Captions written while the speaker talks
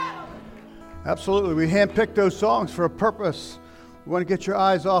Absolutely. We handpicked those songs for a purpose. We want to get your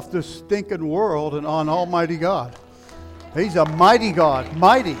eyes off this stinking world and on Almighty God. He's a mighty God.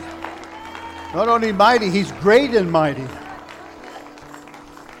 Mighty. Not only mighty, He's great and mighty.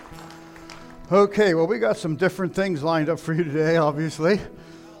 Okay, well, we got some different things lined up for you today, obviously.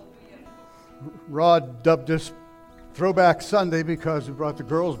 Rod dubbed this Throwback Sunday because we brought the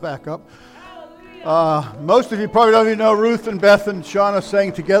girls back up. Most of you probably don't even know Ruth and Beth and Shauna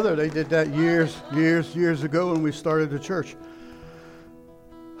sang together. They did that years ago when we started the church.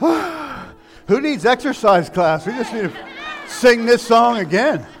 Who needs exercise class? We just need to sing this song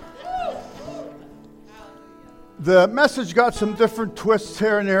again. The message got some different twists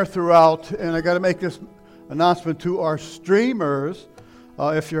here and there throughout, and I got to make this announcement to our streamers.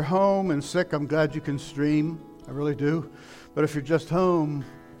 If you're home and sick, I'm glad you can stream. I really do. But if you're just home,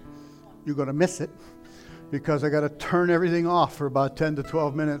 you're going to miss it because I got to turn everything off for about 10 to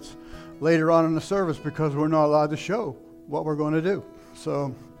 12 minutes later on in the service because we're not allowed to show what we're going to do.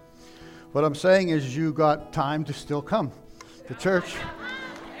 So what I'm saying is you got time to still come to church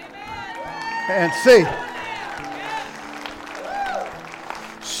and see.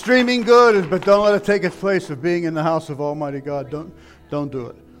 Streaming good, but don't let it take its place of being in the house of Almighty God. Don't do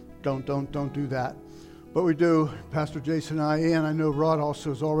it. Don't do that. But we do, Pastor Jason and I know Rod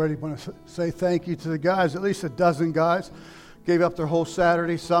also is already going to say thank you to the guys. At least a dozen guys gave up their whole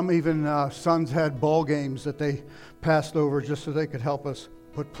Saturday. Some even sons had ball games that they passed over just so they could help us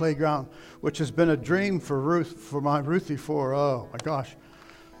put playground, which has been a dream for Ruthie for, oh my gosh,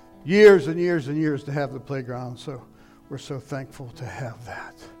 years and years and years to have the playground. So we're so thankful to have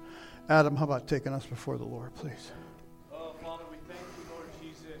that. Adam, how about taking us before the Lord, please? Oh, Father, we thank you, Lord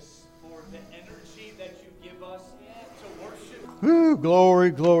Jesus, for the energy that you give us to worship. Woo, glory,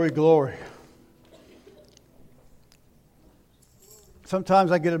 glory, glory.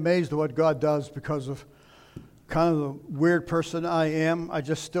 Sometimes I get amazed at what God does because of kind of the weird person I am. I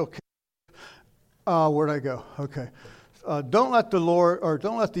just still can't. Where'd I go? Okay. Don't let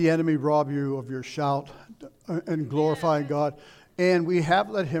the enemy rob you of your shout and glorifying God. And we have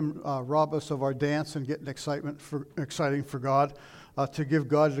let him rob us of our dance and getting exciting for God, to give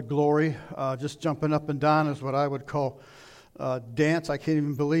God the glory. Just jumping up and down is what I would call dance. I can't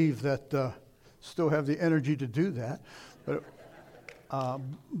even believe that still have the energy to do that.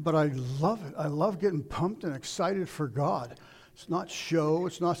 But I love it. I love getting pumped and excited for God. It's not show.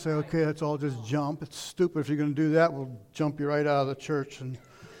 It's not say, okay, let's all just jump. It's stupid. If you're going to do that, we'll jump you right out of the church and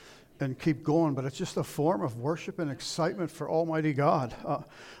keep going. But it's just a form of worship and excitement for Almighty God.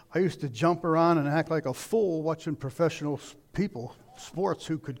 I used to jump around and act like a fool watching professional people, sports,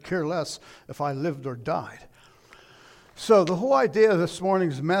 who could care less if I lived or died. So the whole idea of this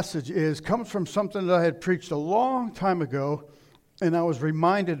morning's message comes from something that I had preached a long time ago, and I was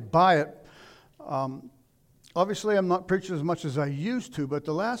reminded by it. Obviously, I'm not preaching as much as I used to, but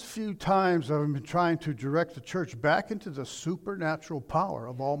the last few times I've been trying to direct the church back into the supernatural power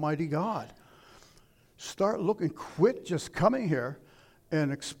of Almighty God. Start looking, quit just coming here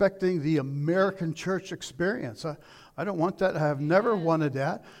and expecting the American church experience. I don't want that. I have never wanted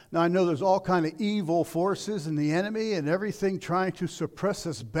that. Now, I know there's all kind of evil forces and the enemy and everything trying to suppress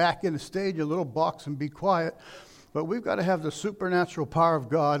us back in a stage, a little box, and be quiet. But we've got to have the supernatural power of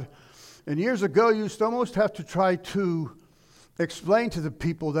God. And years ago, you used to almost have to try to explain to the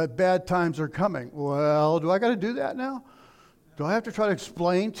people that bad times are coming. Well, do I got to do that now? Do I have to try to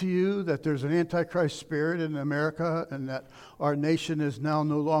explain to you that there's an Antichrist spirit in America and that our nation is now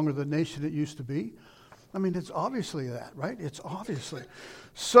no longer the nation it used to be? I mean, it's obviously that, right? It's obviously.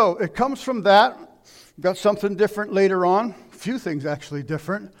 So it comes from that. Got something different later on. A few things actually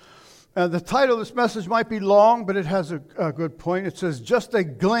different. The title of this message might be long, but it has a good point. It says, just a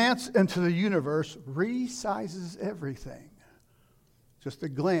glance into the universe resizes everything. Just a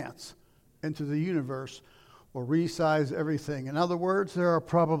glance into the universe will resize everything. In other words, there are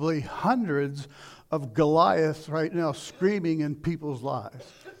probably hundreds of Goliaths right now screaming in people's lives.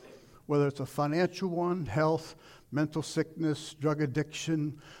 Whether it's a financial one, health, mental sickness, drug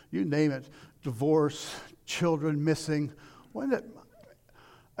addiction, you name it, divorce, children missing.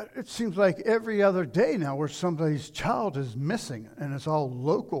 It seems like every other day now where somebody's child is missing, and it's all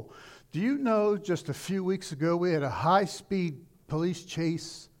local. Do you know just a few weeks ago we had a high-speed police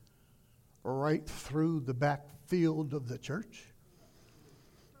chase right through the backfield of the church?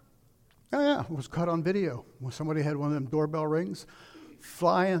 Oh yeah, it was caught on video when somebody had one of them doorbell rings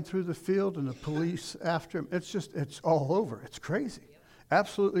flying through the field and the police after him. It's all over. It's crazy.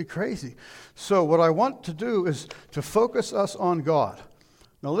 Absolutely crazy. So what I want to do is to focus us on God.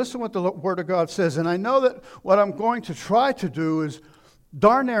 Now listen what the Word of God says. And I know that what I'm going to try to do is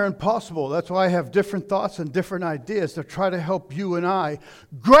darn near impossible. That's why I have different thoughts and different ideas to try to help you and I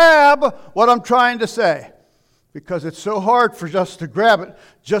grab what I'm trying to say. Because it's so hard for us to grab it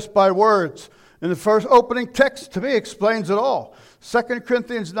just by words. And the first opening text to me explains it all. 2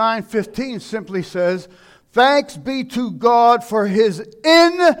 Corinthians 9:15 simply says, "Thanks be to God for his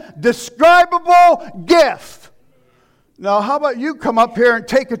indescribable gift." Now, how about you come up here and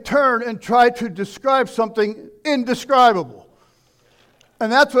take a turn and try to describe something indescribable?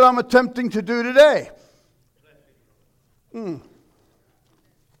 And that's what I'm attempting to do today.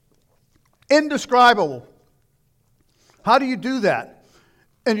 Indescribable. How do you do that?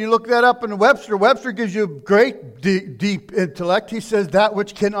 And you look that up in Webster. Webster gives you great deep intellect. He says that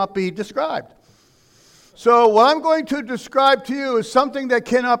which cannot be described. So what I'm going to describe to you is something that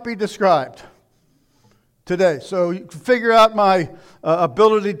cannot be described today. So you can figure out my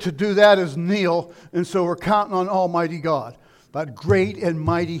ability to do that is nil. And so we're counting on Almighty God. But great and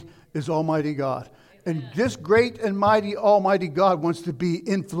mighty is Almighty God. And this great and mighty Almighty God wants to be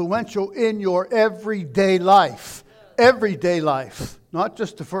influential in your everyday life. Everyday life. Not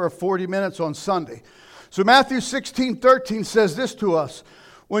just for 40 minutes on Sunday. So Matthew 16:13 says this to us.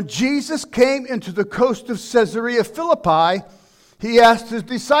 When Jesus came into the coast of Caesarea Philippi, he asked his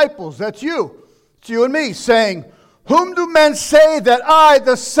disciples, that's you, it's you and me, saying, "Whom do men say that I,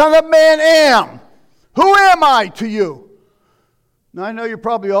 the Son of Man, am? Who am I to you?" Now I know you're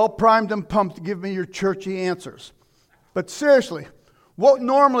probably all primed and pumped to give me your churchy answers. But seriously, what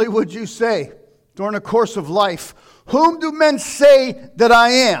normally would you say during the course of life? Whom do men say that I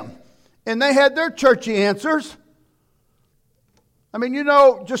am? And they had their churchy answers. I mean, you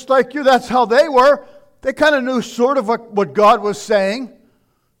know, just like you, that's how they were. They kind of knew sort of what God was saying.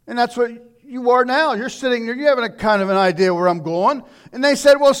 And that's what you are now. You're sitting there, you have a kind of an idea where I'm going. And they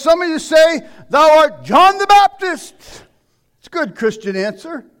said, well, some of you say, "Thou art John the Baptist." It's a good Christian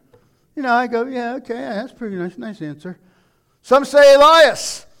answer. You know, I go, yeah, okay, yeah, that's a pretty nice answer. Some say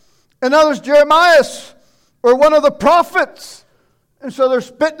Elias. And others Jeremiah. Or one of the prophets. And so they're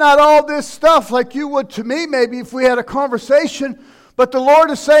spitting out all this stuff like you would to me maybe if we had a conversation. But the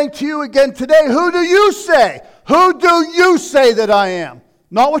Lord is saying to you again today, who do you say? Who do you say that I am?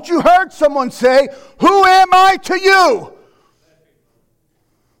 Not what you heard someone say. Who am I to you?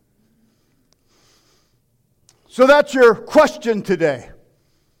 So that's your question today.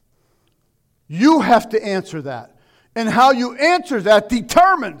 You have to answer that. And how you answer that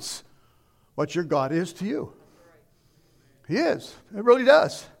determines what your God is to you. He is. It really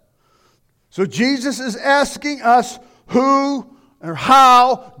does. So Jesus is asking us, who or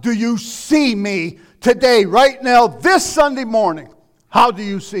how do you see me today, right now, this Sunday morning? How do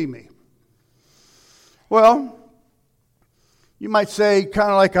you see me? Well, you might say,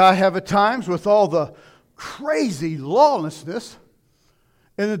 kind of like I have at times, with all the crazy lawlessness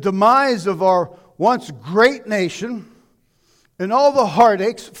and the demise of our once great nation, and all the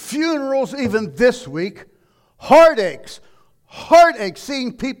heartaches, funerals even this week, heartaches,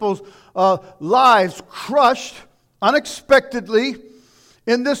 seeing people's lives crushed unexpectedly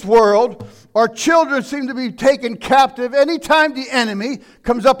in this world. Our children seem to be taken captive anytime the enemy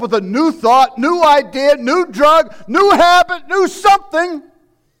comes up with a new thought, new idea, new drug, new habit, new something,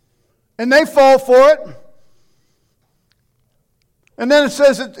 and they fall for it. And then it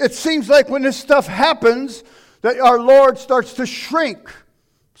says it seems like when this stuff happens, that our Lord starts to shrink.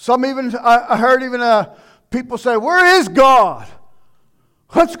 Some even, I heard even people say, where is God?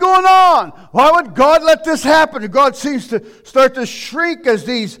 What's going on? Why would God let this happen? And God seems to start to shrink as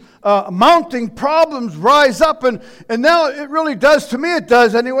these mounting problems rise up. And now it really does, to me it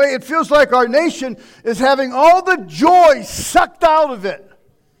does anyway, it feels like our nation is having all the joy sucked out of it.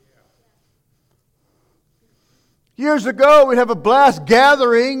 Years ago, we'd have a blast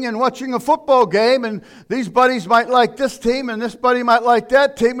gathering and watching a football game, and these buddies might like this team, and this buddy might like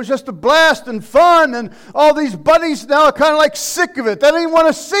that team. It was just a blast and fun, and all these buddies now are kind of like sick of it. They don't even want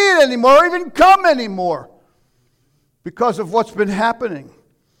to see it anymore, or even come anymore, because of what's been happening.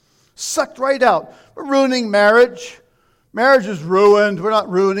 Sucked right out. We're ruining marriage. Marriage is ruined. We're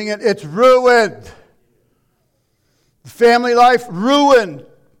not ruining it. It's ruined. Family life, ruined.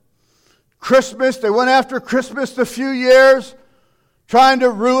 Christmas, they went after Christmas a few years, trying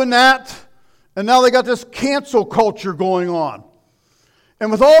to ruin that. And now they got this cancel culture going on. And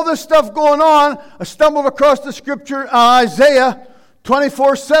with all this stuff going on, I stumbled across the scripture, Isaiah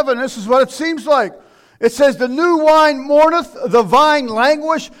 24:7. This is what it seems like. It says, the new wine mourneth, the vine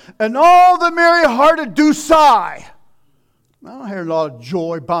languish, and all the merry-hearted do sigh. I don't hear a lot of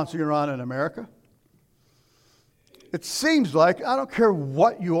joy bouncing around in America. It seems like, I don't care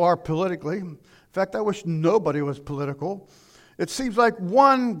what you are politically. In fact, I wish nobody was political. It seems like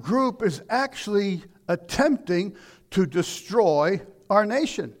one group is actually attempting to destroy our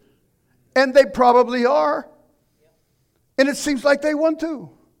nation. And they probably are. And it seems like they want to.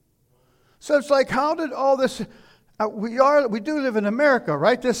 So it's like, how did all this... we do live in America,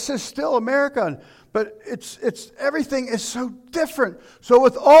 right? This is still America. But it's everything is so different. So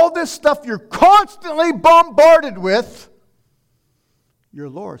with all this stuff you're constantly bombarded with, your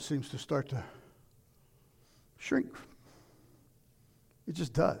Lord seems to start to shrink. It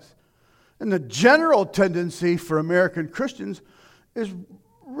just does. And the general tendency for American Christians is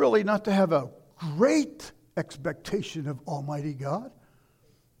really not to have a great expectation of Almighty God.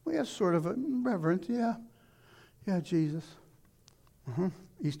 We have sort of a reverent, yeah, Jesus.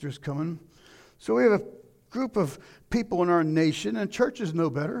 Easter's coming. So we have a group of people in our nation, and churches know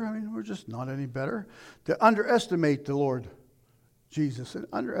better. I mean, we're just not any better. To underestimate the Lord Jesus and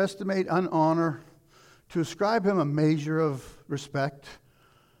underestimate, unhonor, to ascribe him a measure of respect.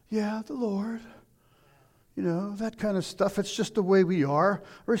 Yeah, the Lord. You know, that kind of stuff. It's just the way we are.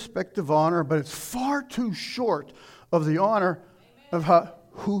 Respect of honor, but it's far too short of the honor of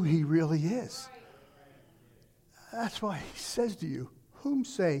who he really is. That's why he says to you, whom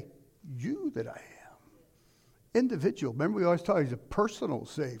say you that I am? Individual. Remember, we always talk, he's a personal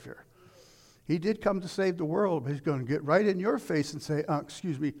Savior. He did come to save the world, but he's going to get right in your face and say,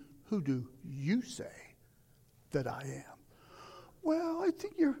 excuse me, who do you say that I am? Well, I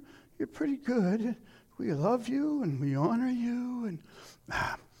think you're pretty good. We love you and we honor you, and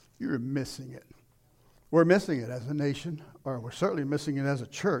you're missing it. We're missing it as a nation, or we're certainly missing it as a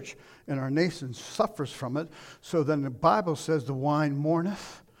church, and our nation suffers from it. So then the Bible says the wine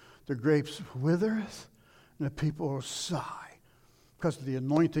mourneth, the grapes withereth, and the people sigh. Because the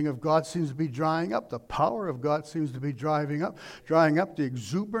anointing of God seems to be drying up. The power of God seems to be drying up. The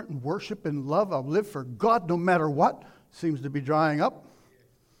exuberant worship and love, I'll live for God no matter what, seems to be drying up.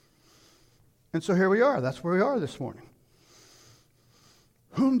 And so here we are. That's where we are this morning.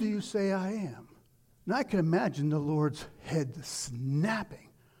 Whom do you say I am? And I can imagine the Lord's head snapping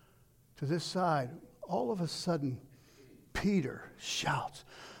to this side. All of a sudden, Peter shouts,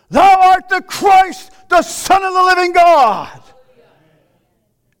 "Thou art the Christ, the Son of the living God."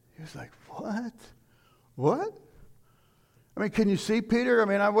 He was like, what? What? I mean, can you see Peter? I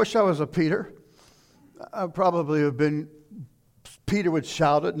mean, I wish I was a Peter. I probably have been, Peter would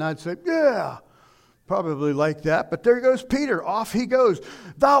shout it and I'd say, yeah, probably like that. But there goes Peter. Off he goes.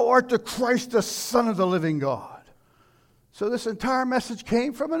 Thou art the Christ, the Son of the living God. So this entire message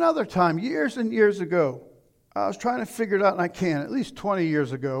came from another time, years and years ago. I was trying to figure it out, and I can, at least 20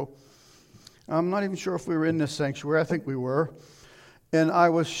 years ago. I'm not even sure if we were in this sanctuary. I think we were. And I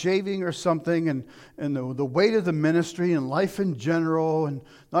was shaving or something, and the weight of the ministry and life in general, and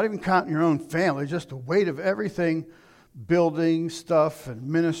not even counting your own family, just the weight of everything, building stuff and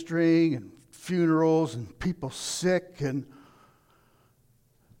ministering and funerals and people sick. And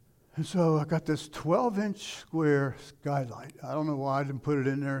so I got this 12-inch square skylight. I don't know why I didn't put it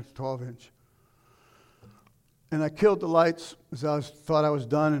in there. It's 12-inch. And I killed the lights as I thought I was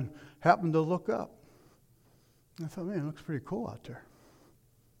done and happened to look up. And I thought, man, it looks pretty cool out there.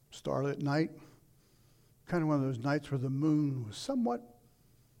 Starlit night, kind of one of those nights where the moon was somewhat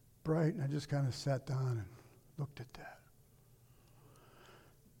bright, and I just kind of sat down and looked at that.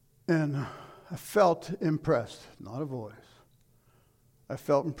 And I felt impressed, not a voice. I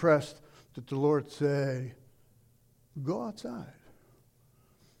felt impressed that the Lord said, go outside.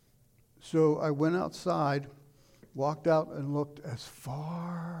 So I went outside, walked out and looked as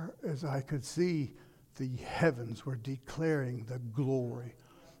far as I could see. The heavens were declaring the glory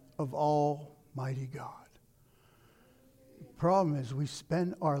of Almighty God. The problem is we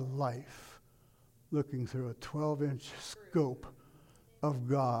spend our life looking through a 12-inch scope of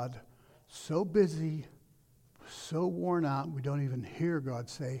God, so busy, so worn out, we don't even hear God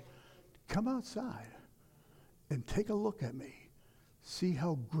say, come outside and take a look at me. See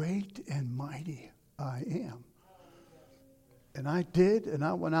how great and mighty I am. And I did, and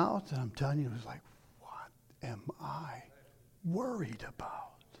I went out, and I'm telling you, it was like, what am I worried about?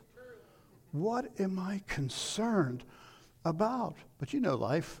 What am I concerned about? But you know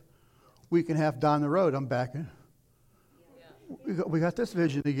life. Week and a half down the road, I'm back in. We got this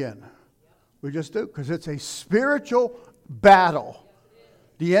vision again. We just do, because it's a spiritual battle.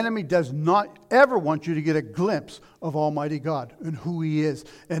 The enemy does not ever want you to get a glimpse of Almighty God and who He is.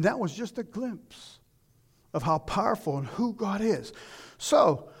 And that was just a glimpse of how powerful and who God is.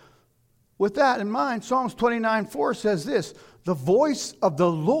 So, with that in mind, Psalms 29:4 says this, the voice of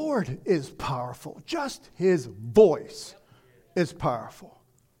the Lord is powerful. Just His voice is powerful.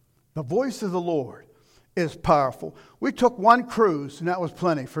 The voice of the Lord is powerful. We took one cruise, and that was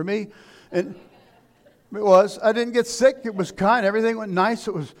plenty for me. And it was. I didn't get sick. It was kind. Everything went nice.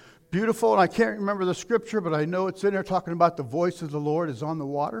 It was beautiful. And I can't remember the scripture, but I know it's in there talking about the voice of the Lord is on the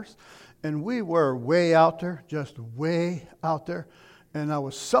waters. And we were way out there, just way out there. And I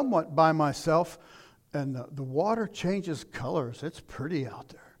was somewhat by myself. And the water changes colors. It's pretty out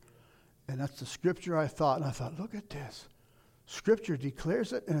there. And that's the scripture I thought. And I thought, look at this. Scripture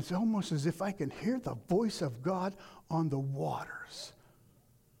declares it. And it's almost as if I can hear the voice of God on the waters.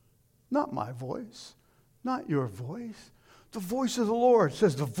 Not my voice. Not your voice. The voice of the Lord. It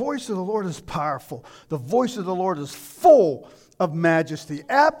says the voice of the Lord is powerful. The voice of the Lord is full of majesty.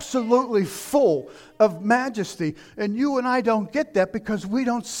 Absolutely full of majesty. And you and I don't get that because we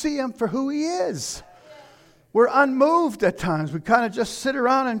don't see him for who he is. We're unmoved at times. We kind of just sit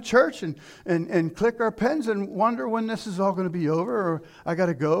around in church and click our pens and wonder when this is all going to be over, or I got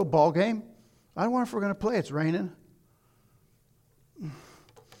to go, ball game. I don't wonder if we're going to play. It's raining.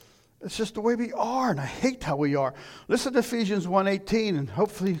 It's just the way we are, and I hate how we are. Listen to Ephesians 1:18, and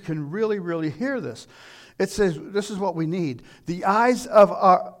hopefully you can really, really hear this. It says, this is what we need. The eyes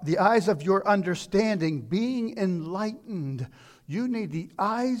of your understanding being enlightened. You need the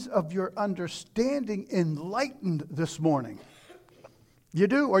eyes of your understanding enlightened this morning. You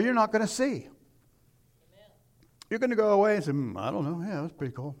do, or you're not going to see. Amen. You're going to go away and say, I don't know. Yeah, that's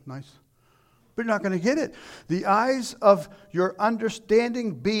pretty cool. Nice. But you're not going to get it. The eyes of your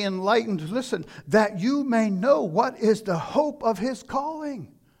understanding be enlightened. Listen, that you may know what is the hope of his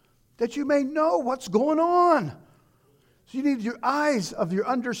calling. That you may know what's going on. So you need your eyes of your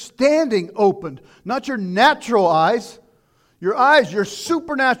understanding opened. Not your natural eyes. Your eyes, your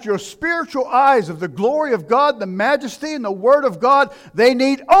supernatural, spiritual eyes of the glory of God, the majesty and the word of God, they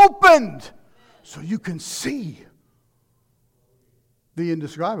need opened. So you can see the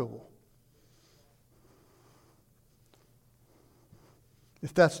indescribable.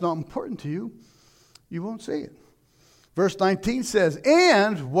 If that's not important to you, you won't see it. Verse 19 says,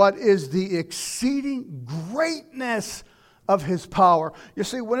 and what is the exceeding greatness of his power. You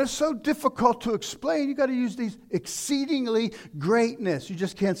see, when it's so difficult to explain, you got to use these exceedingly greatness. You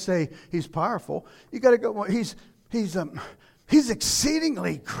just can't say he's powerful. You got to go, well, he's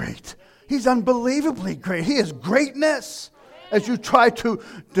exceedingly great. He's unbelievably great. He is greatness as you try to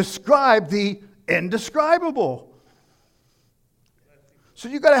describe the indescribable. So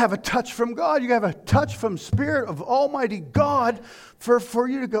you got to have a touch from God. You got to have a touch from Spirit of Almighty God for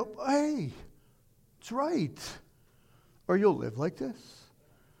you to go, hey, it's right. Or you'll live like this.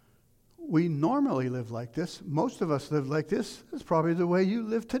 We normally live like this. Most of us live like this. It's probably the way you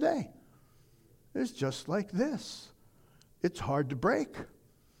live today. It's just like this. It's hard to break.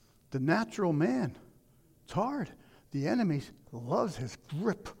 The natural man, it's hard. The enemy loves his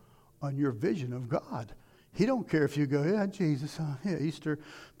grip on your vision of God. He don't care if you go, yeah, Jesus, yeah, Easter,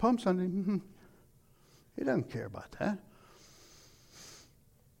 Palm Sunday. Mm-hmm. He doesn't care about that.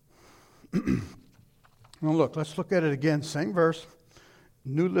 Now look, let's look at it again. Same verse.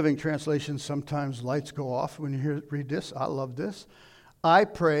 New Living Translation, sometimes lights go off when you read this. I love this. I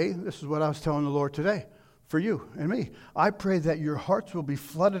pray, this is what I was telling the Lord today, for you and me. I pray that your hearts will be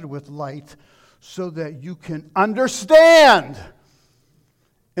flooded with light so that you can understand.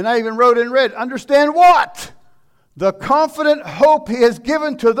 And I even wrote in red, understand what? The confident hope he has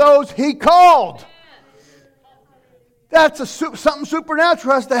given to those he called. That's something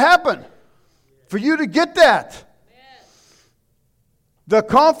supernatural has to happen for you to get that. The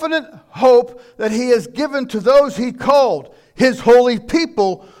confident hope that he has given to those he called, his holy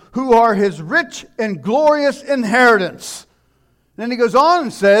people, who are his rich and glorious inheritance. And then he goes on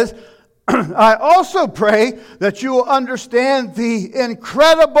and says, I also pray that you will understand the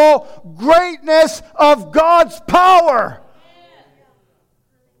incredible greatness of God's power.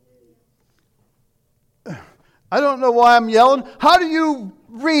 I don't know why I'm yelling. How do you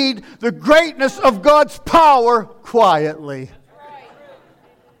read the greatness of God's power quietly?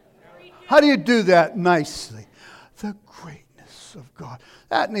 How do you do that nicely? The greatness of God.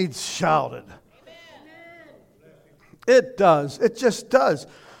 That needs shouted. It does. It just does.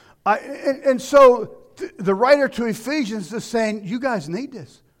 And so the writer to Ephesians is saying, you guys need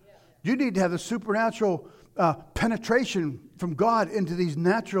this. You need to have the supernatural penetration from God into these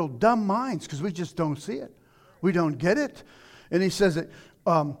natural dumb minds because we just don't see it. We don't get it. And he says that,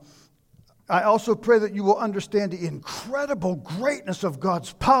 I also pray that you will understand the incredible greatness of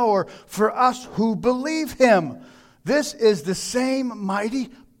God's power for us who believe him. This is the same mighty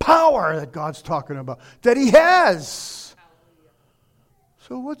power that God's talking about, that he has.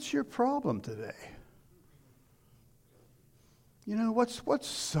 So what's your problem today? You know, what's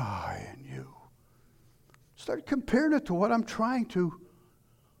sighing you? Start comparing it to what I'm trying to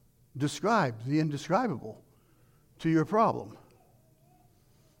describe, the indescribable, to your problem.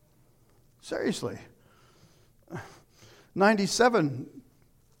 Seriously. 97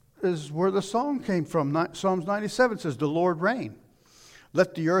 is where the song came from. Psalms 97 says, the Lord reign.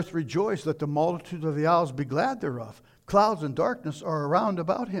 Let the earth rejoice. Let the multitude of the isles be glad thereof. Clouds and darkness are around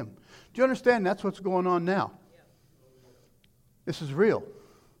about him. Do you understand that's what's going on now? This is real.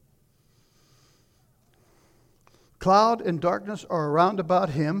 Cloud and darkness are around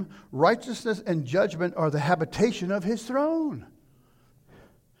about him. Righteousness and judgment are the habitation of his throne.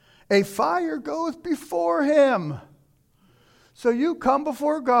 A fire goeth before him. So you come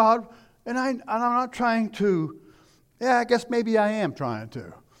before God, and I'm not trying to, I guess maybe I am trying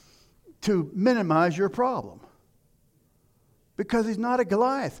to minimize your problem. Because he's not a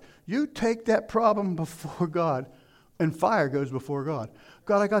Goliath. You take that problem before God, and fire goes before God.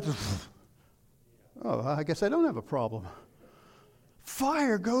 God, I got this. Oh, I guess I don't have a problem.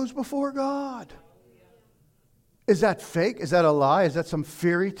 Fire goes before God. Is that fake? Is that a lie? Is that some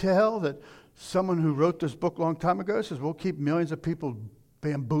fairy tale that someone who wrote this book a long time ago says we'll keep millions of people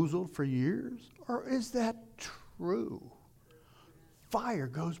bamboozled for years? Or is that true? Fire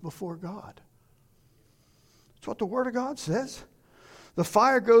goes before God. That's what the Word of God says. The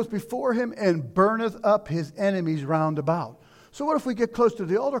fire goes before him and burneth up his enemies round about. So what if we get close to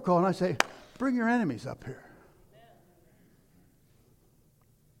the altar call and I say, bring your enemies up here?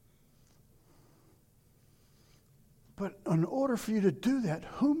 But in order for you to do that,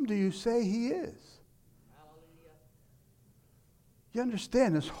 whom do you say he is? Hallelujah. You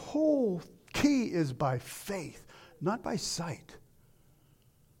understand, this whole key is by faith, not by sight.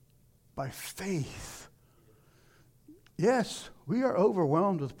 By faith. Yes, we are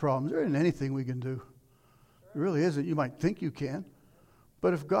overwhelmed with problems. There isn't anything we can do. There really isn't. You might think you can.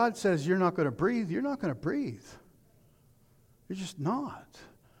 But if God says you're not going to breathe, you're not going to breathe. You're just not.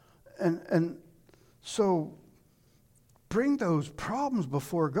 And so bring those problems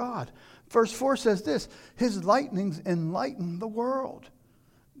before God. Verse 4 says this, his lightnings enlighten the world.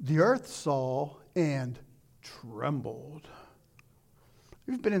 The earth saw and trembled.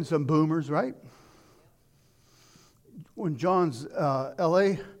 You've been in some boomers, right? When John's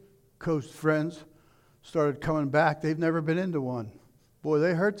L.A. coast friends started coming back, they've never been into one. Boy,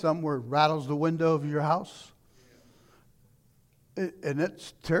 they heard something where it rattles the window of your house. And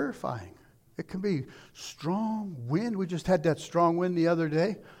it's terrifying. It can be strong wind. We just had that strong wind the other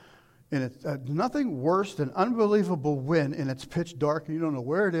day. And it's nothing worse than unbelievable wind, and it's pitch dark, and you don't know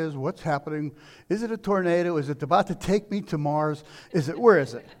where it is, what's happening. Is it a tornado? Is it about to take me to Mars? Where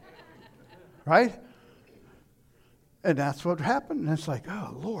is it? Right? And that's what happened. And it's like,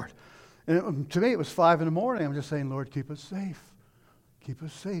 oh, Lord. And to me, it was 5 a.m. I'm just saying, Lord, keep us safe. Keep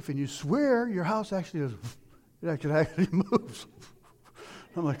us safe. And you swear your house actually does, it actually moves.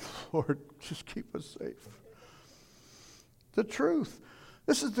 I'm like, Lord, just keep us safe. The truth.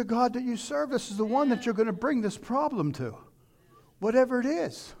 This is the God that you serve. This is the one that you're going to bring this problem to. Whatever it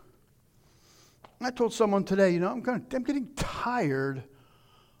is. I told someone today, I'm getting tired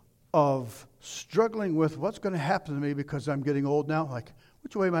of struggling with what's going to happen to me because I'm getting old now. Like,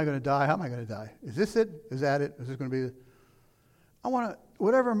 which way am I going to die? How am I going to die? Is this it? Is that it? Is this going to be it? I want to,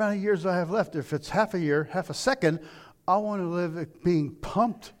 whatever amount of years I have left, if it's half a year, half a second, I want to live being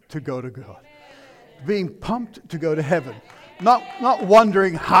pumped to go to God. Being pumped to go to heaven. Not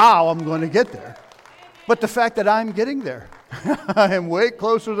wondering how I'm going to get there. But the fact that I'm getting there. I am way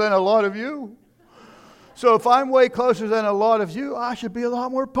closer than a lot of you. So if I'm way closer than a lot of you, I should be a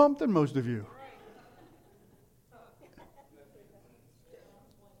lot more pumped than most of you.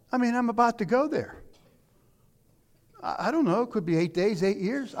 I mean, I'm about to go there. I don't know. It could be 8 days, 8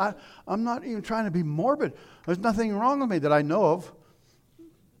 years. I'm not even trying to be morbid. There's nothing wrong with me that I know of.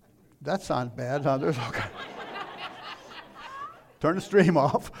 That sounds bad. There's all kinds. Turn the stream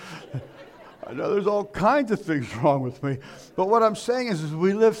off. I know there's all kinds of things wrong with me. But what I'm saying is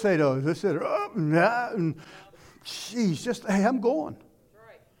we live, say, no, this is, geez, just, hey, I'm going.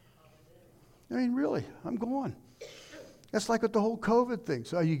 I mean, really, I'm going. That's like with the whole COVID thing.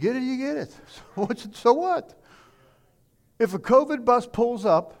 So you get it, you get it. So what? If a COVID bus pulls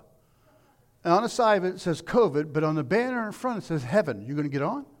up, and on the side of it says COVID, but on the banner in front it says heaven, you going to get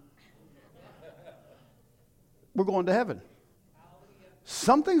on? We're going to heaven.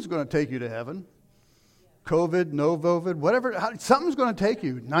 Something's going to take you to heaven. COVID, no COVID, whatever. Something's going to take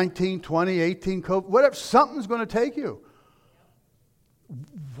you. 19, 20, 18, COVID, whatever. Something's going to take you.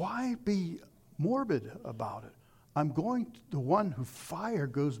 Why be morbid about it? I'm going to the one who fire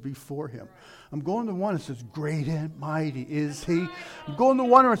goes before him. I'm going to the one that says, great and mighty is he. I'm going to the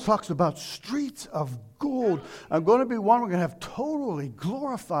one where it talks about streets of gold. I'm going to be one where we're going to have totally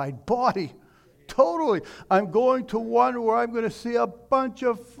glorified body. Totally. I'm going to one where I'm going to see a bunch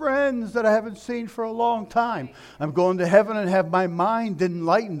of friends that I haven't seen for a long time. I'm going to heaven and have my mind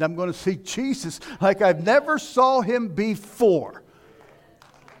enlightened. I'm going to see Jesus like I've never saw him before.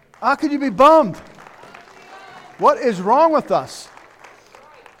 How could you be bummed? What is wrong with us?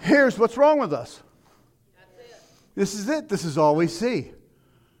 Here's what's wrong with us. This is it. This is all we see.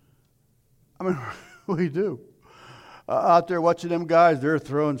 I mean, we do. Out there watching them guys, they're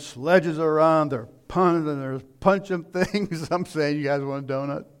throwing sledges around, they're punting, and they're punching things. I'm saying, you guys want a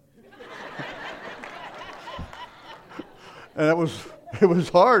donut? And it was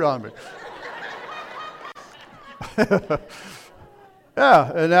hard on me.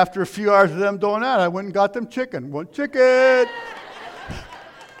 Yeah, and after a few hours of them doing that, I went and got them chicken. Want chicken?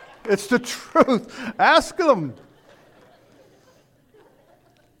 It's the truth. Ask them.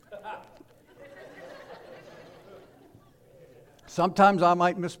 Sometimes I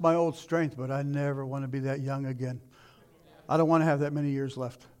might miss my old strength, but I never want to be that young again. I don't want to have that many years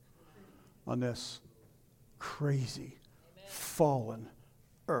left on this crazy, fallen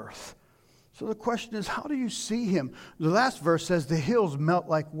earth. So the question is, how do you see him? The last verse says, the hills melt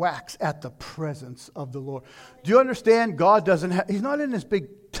like wax at the presence of the Lord. Do you understand? God doesn't have, he's not in this big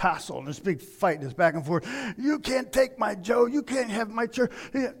tussle, in this big fight, this back and forth. You can't take my Joe. You can't have my church.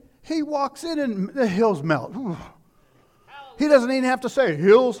 He walks in and the hills melt. Ooh. He doesn't even have to say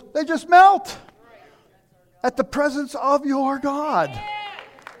hills. They just melt at the presence of your God.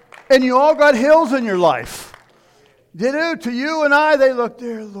 And you all got hills in your life. You do. To you and I, they look,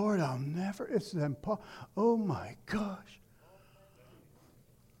 dear Lord, I'll never. It's them. Oh my gosh.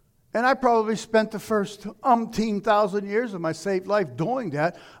 And I probably spent the first 1,000 years of my saved life doing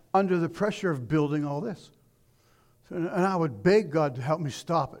that under the pressure of building all this. And I would beg God to help me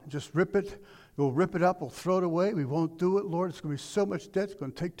stop it. Just rip it. We'll rip it up. We'll throw it away. We won't do it, Lord. It's going to be so much debt. It's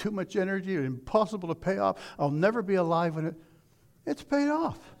going to take too much energy. It's impossible to pay off. I'll never be alive in it. It's paid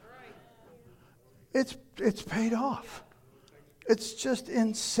off. It's paid off. It's just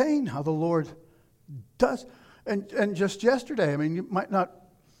insane how the Lord does. And just yesterday, I mean, you might not,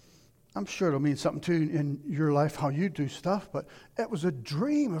 I'm sure it'll mean something to you in your life how you do stuff, but it was a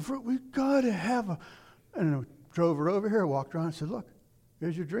dream of, we've got to have a, and I drove her over here, walked around and said, look,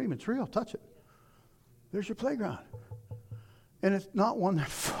 here's your dream. It's real. Touch it. There's your playground. And it's not one that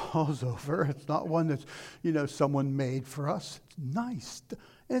falls over. It's not one that's, someone made for us. It's nice.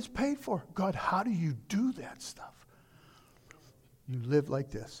 And it's paid for. God, how do you do that stuff? You live like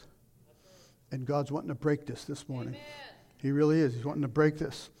this. And God's wanting to break this morning. Amen. He really is. He's wanting to break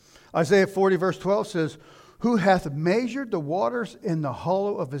this. Isaiah 40 verse 12 says, who hath measured the waters in the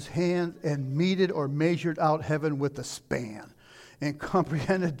hollow of his hand and meted or measured out heaven with a span, and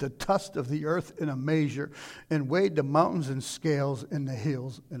comprehended the dust of the earth in a measure, and weighed the mountains in scales and the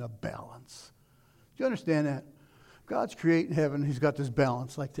hills in a balance. Do you understand that? God's creating heaven. He's got this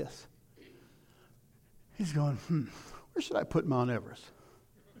balance like this. He's going, where should I put Mount Everest?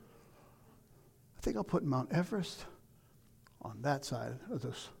 I think I'll put Mount Everest on that side of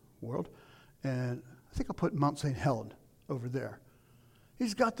this world. And I think I'll put Mount St. Helens over there.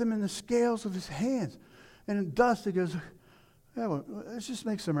 He's got them in the scales of his hands. And in dust, he goes, yeah, well, let's just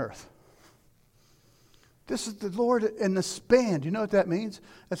make some earth. This is the Lord in the span. Do you know what that means?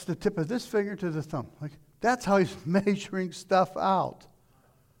 That's the tip of this finger to the thumb. Like, that's how he's measuring stuff out.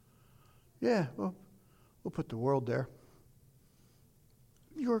 Yeah, well, we'll put the world there.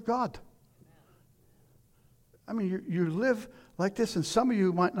 You're God. I mean, you live like this, and some of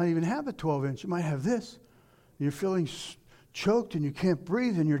you might not even have a 12-inch. You might have this. You're feeling choked, and you can't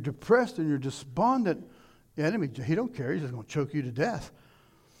breathe, and you're depressed, and you're despondent. The enemy, he don't care. He's just going to choke you to death.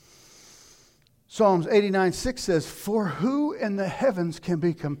 Psalms 89:6 says, for who in the heavens can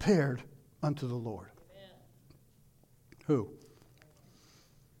be compared unto the Lord? Amen. Who?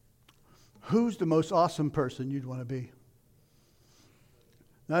 Who's the most awesome person you'd want to be?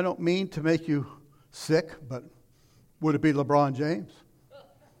 And I don't mean to make you sick, but would it be LeBron James?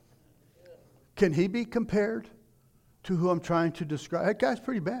 Can he be compared to who I'm trying to describe? That guy's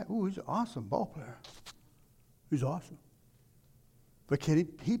pretty bad. Ooh, he's an awesome ball player. He's awesome. But can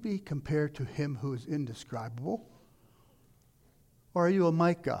he be compared to him who is indescribable? Or are you a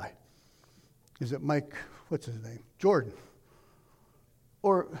Mike guy? Is it Mike, what's his name? Jordan.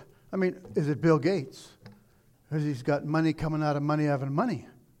 Or, I mean, is it Bill Gates? Because he's got money coming out of money having money.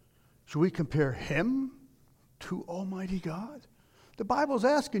 Should we compare him to Almighty God? The Bible's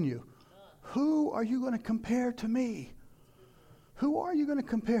asking you, Who are you going to compare to me? Who are you going to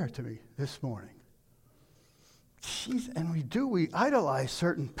compare to me this morning? Jeez, and we idolize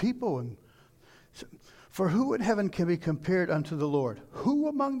certain people. And for who in heaven can be compared unto the Lord? Who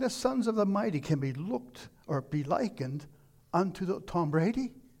among the sons of the mighty can be looked or be likened unto Tom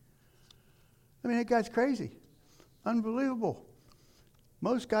Brady? I mean, that guy's crazy. Unbelievable.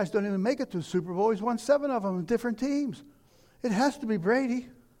 Most guys don't even make it to the Super Bowl. He's won 7 of them in different teams. It has to be Brady.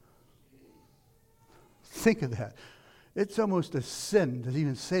 Think of that. It's almost a sin to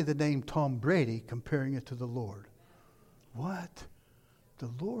even say the name Tom Brady, comparing it to the Lord. What? The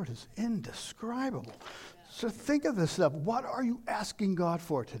Lord is indescribable. So think of this stuff. What are you asking God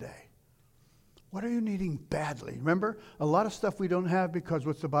for today? What are you needing badly? Remember, a lot of stuff we don't have because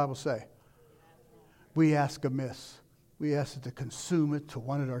what's the Bible say? We ask amiss. We ask it to consume it, to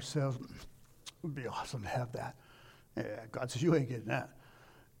want it ourselves. It would be awesome to have that. Yeah, God says, you ain't getting that.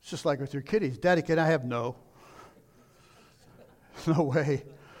 It's just like with your kiddies. Daddy, can I have? No. No way.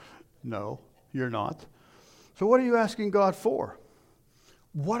 No, you're not. So what are you asking God for?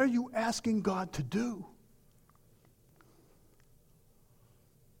 What are you asking God to do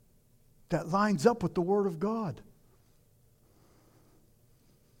that lines up with the Word of God?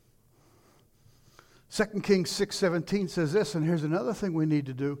 2 Kings 6:17 says this, and here's another thing we need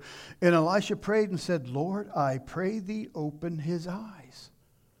to do. And Elisha prayed and said, Lord, I pray thee open his eyes,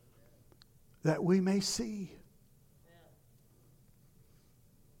 that we may see.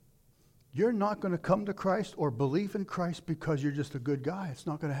 You're not going to come to Christ or believe in Christ because you're just a good guy. It's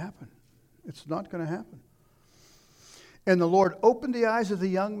not going to happen. It's not going to happen. And the Lord opened the eyes of the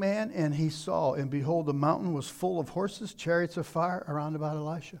young man, and he saw, and behold, the mountain was full of horses, chariots of fire around about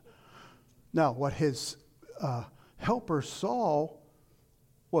Elisha. Now, what his helper saw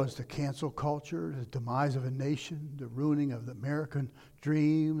was the cancel culture, the demise of a nation, the ruining of the American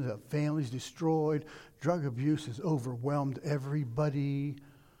dream, the families destroyed, drug abuse has overwhelmed everybody.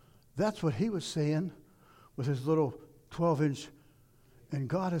 That's what he was saying with his little 12-inch. And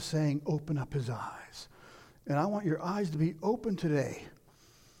God is saying, open up his eyes. And I want your eyes to be open today,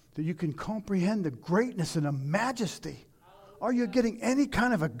 that you can comprehend the greatness and the majesty. Are you getting any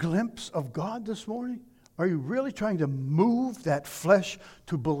kind of a glimpse of God this morning? Are you really trying to move that flesh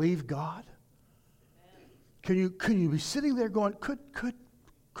to believe God? Can you be sitting there going, could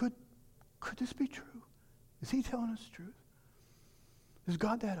this be true? Is he telling us the truth? Is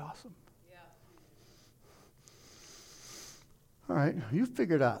God that awesome? Yeah. All right, you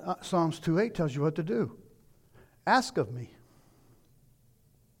figured out. Psalms 2:8 tells you what to do. Ask of me.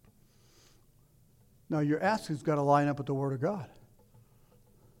 Now, your asking's got to line up with the Word of God.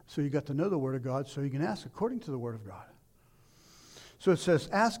 So you got to know the Word of God so you can ask according to the Word of God. So it says,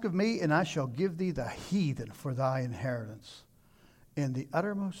 ask of me, and I shall give thee the heathen for thy inheritance, and the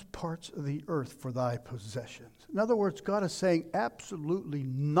uttermost parts of the earth for thy possessions. In other words, God is saying absolutely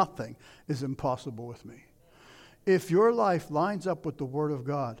nothing is impossible with me. If your life lines up with the Word of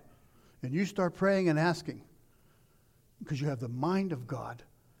God, and you start praying and asking, because you have the mind of God,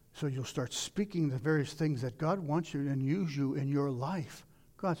 so you'll start speaking the various things that God wants you and use you in your life.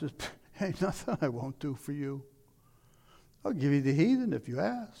 God says, hey, nothing I won't do for you. I'll give you the heathen if you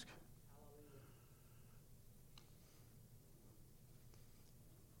ask.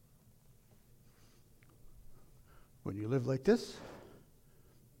 When you live like this,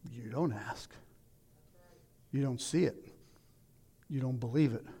 you don't ask. You don't see it. You don't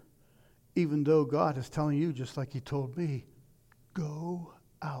believe it. Even though God is telling you, just like he told me, go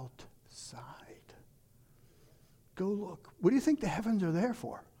outside. Go look. What do you think the heavens are there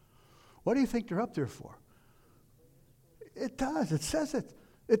for? What do you think they're up there for? It does. It says it.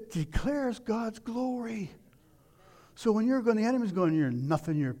 It declares God's glory. So when you're going, the enemy's going, you're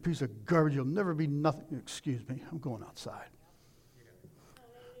nothing, you're a piece of garbage, you'll never be nothing. Excuse me, I'm going outside.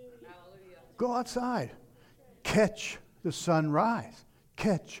 Go outside. Catch the sunrise.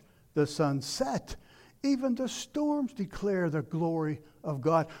 Catch the sunset. Even the storms declare the glory of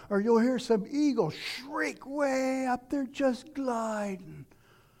God. Or you'll hear some eagle shriek way up there, just gliding.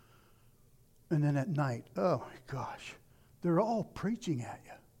 And then at night, oh my gosh, they're all preaching at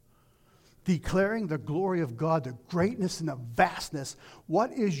you, declaring the glory of God, the greatness and the vastness.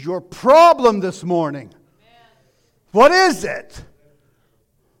 What is your problem this morning? Amen. What is it?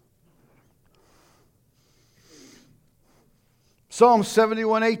 Psalm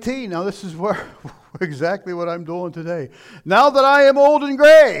 71:18. Now this is where exactly what I'm doing today. Now that I am old and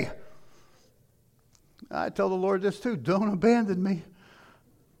gray, I tell the Lord this too, don't abandon me.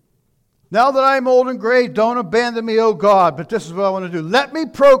 Now that I am old and gray, don't abandon me, O God. But this is what I want to do. Let me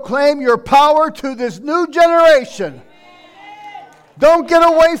proclaim your power to this new generation. Don't get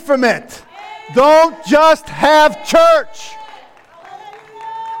away from it. Don't just have church.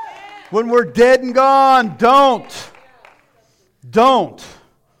 When we're dead and gone, don't. Don't.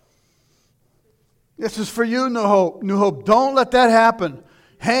 This is for you, New Hope. New Hope, don't let that happen.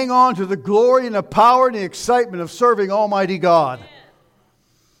 Hang on to the glory and the power and the excitement of serving Almighty God.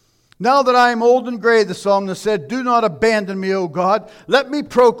 Now that I am old and gray, the psalmist said, do not abandon me, O God. Let me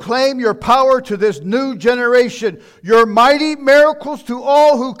proclaim your power to this new generation, your mighty miracles to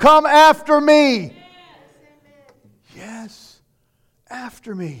all who come after me. Yes,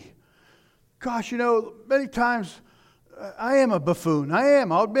 after me. Gosh, many times I am a buffoon. I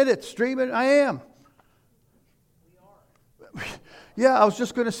am. I'll admit it. Stream it. I am. Yeah, I was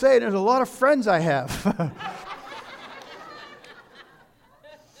just going to say, there's a lot of friends I have.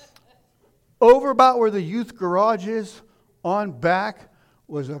 Over about where the youth garage is, on back,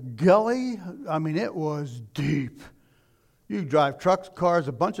 was a gully. I mean, it was deep. You drive trucks, cars,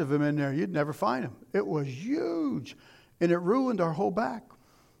 a bunch of them in there. You'd never find them. It was huge. And it ruined our whole back.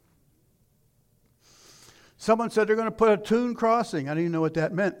 Someone said they're going to put a tune crossing. I didn't even know what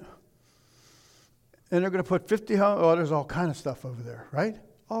that meant. And they're going to put 50 homes. Oh, there's all kind of stuff over there, right?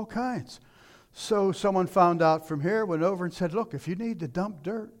 All kinds. So someone found out from here, went over and said, look, if you need to dump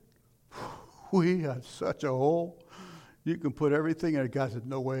dirt, we have such a hole. You can put everything in it. The guy said,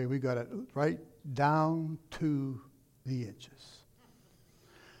 no way. We got it right down to the inches.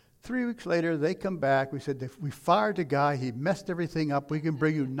 3 weeks later, they come back. We said, we fired the guy. He messed everything up. We can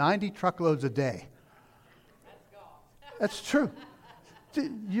bring you 90 truckloads a day. That's true.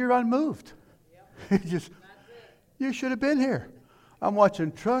 You're unmoved. You should have been here. I'm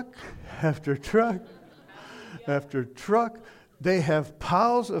watching truck after truck after truck. They have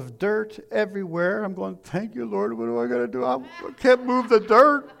piles of dirt everywhere. I'm going, thank you, Lord. What do I got to do? I can't move the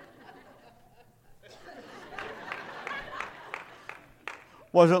dirt.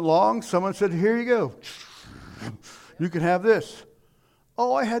 Wasn't long. Someone said, here you go. You can have this.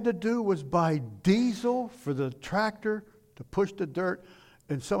 All I had to do was buy diesel for the tractor to push the dirt.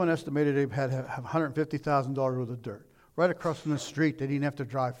 And someone estimated they had to have $150,000 worth of dirt right across from the street they didn't have to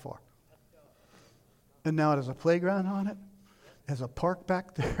drive far. And now it has a playground on it. Has a park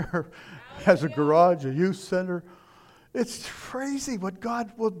back there, has a garage, a youth center. It's crazy what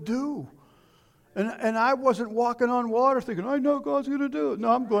God will do. And I wasn't walking on water thinking, I know God's going to do it.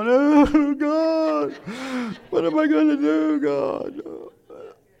 No, I'm going, oh, God, what am I going to do, God?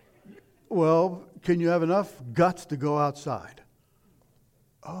 Well, can you have enough guts to go outside?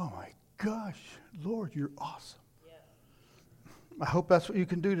 Oh, my gosh, Lord, you're awesome. I hope that's what you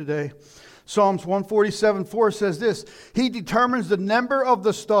can do today. Psalms 147:4 says this, He determines the number of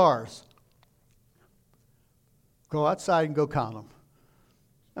the stars. Go outside and go count them.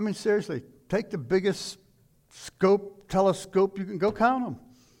 I mean, seriously, take the biggest telescope you can, go count them.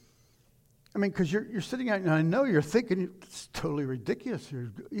 I mean, because you're sitting out, and I know you're thinking, it's totally ridiculous.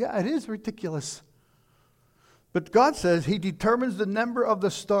 Yeah, it is ridiculous. But God says He determines the number of the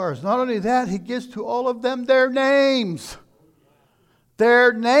stars. Not only that, He gives to all of them their names.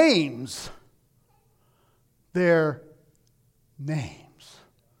 Their names. Their names.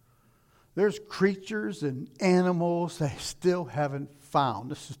 There's creatures and animals they still haven't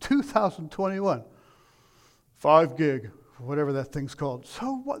found. This is 2021. 5 gig, whatever that thing's called.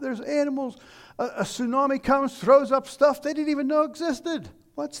 So what? There's animals. A tsunami comes, throws up stuff they didn't even know existed.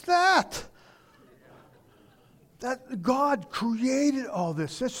 What's that? That God created all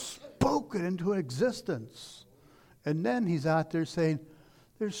this. Just spoke it into existence. And then He's out there saying,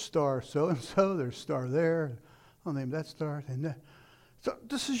 there's star so-and-so, there's star there. I'll name that star. And that. So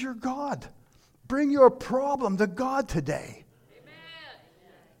this is your God. Bring your problem to God today.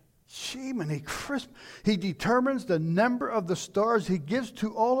 Amen. He determines the number of the stars. He gives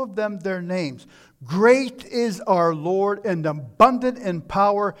to all of them their names. Great is our Lord and abundant in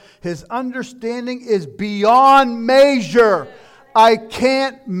power. His understanding is beyond measure. I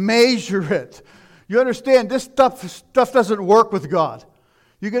can't measure it. You understand, this stuff doesn't work with God.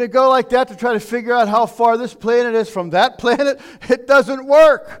 You're going to go like that to try to figure out how far this planet is from that planet? It doesn't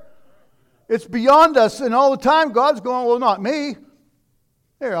work. It's beyond us. And all the time, God's going, well, not me.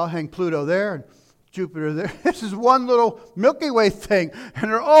 There, I'll hang Pluto there and Jupiter there. This is one little Milky Way thing. And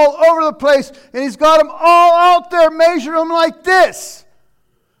they're all over the place. And He's got them all out there, measuring them like this.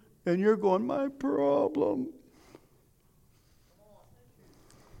 And you're going, my problem.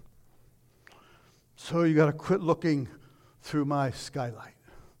 So you got to quit looking through my skylight.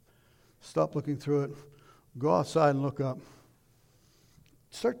 Stop looking through it. Go outside and look up.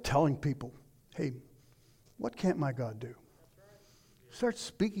 Start telling people, hey, what can't my God do? Start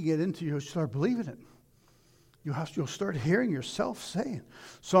speaking it into you. Start believing it. You'll start hearing yourself saying.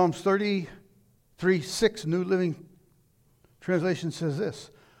 Psalms 30, 3:6 New Living Translation says this.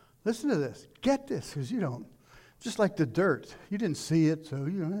 Listen to this. Get this, because you don't. Just like the dirt. You didn't see it, so,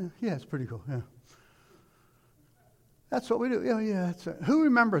 yeah, it's pretty cool. Yeah. That's what we do. Yeah. Who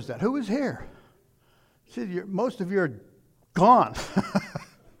remembers that? Who was here? See, most of you are gone.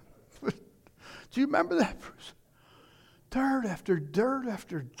 Do you remember that? Dirt after dirt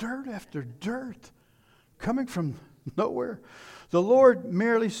after dirt after dirt, coming from nowhere. The Lord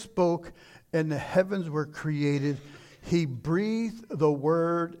merely spoke, and the heavens were created. He breathed the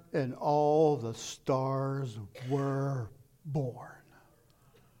word, and all the stars were born.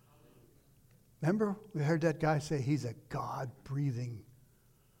 Remember, we heard that guy say he's a God-breathing,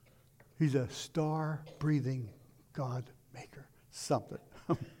 he's a star-breathing God maker. Something.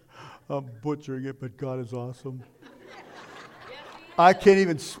 I'm butchering it, but God is awesome. I can't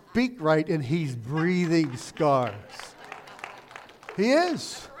even speak right, and he's breathing stars. He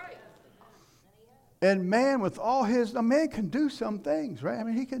is. And man, with all his, a man can do some things, right? I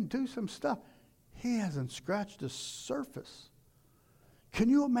mean, he can do some stuff. He hasn't scratched the surface. Can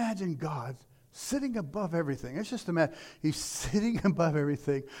you imagine God sitting above everything? It's just imagine. He's sitting above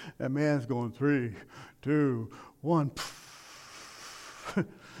everything, and man's going 3, 2, 1.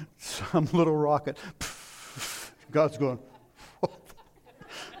 Some little rocket. God's going.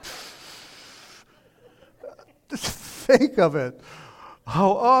 Just think of it.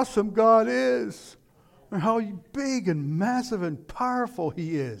 How awesome God is. And how big and massive and powerful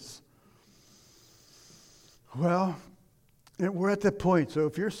he is. Well, we're at that point. So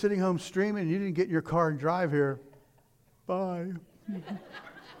if you're sitting home streaming and you didn't get in your car and drive here, bye.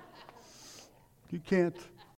 You can't.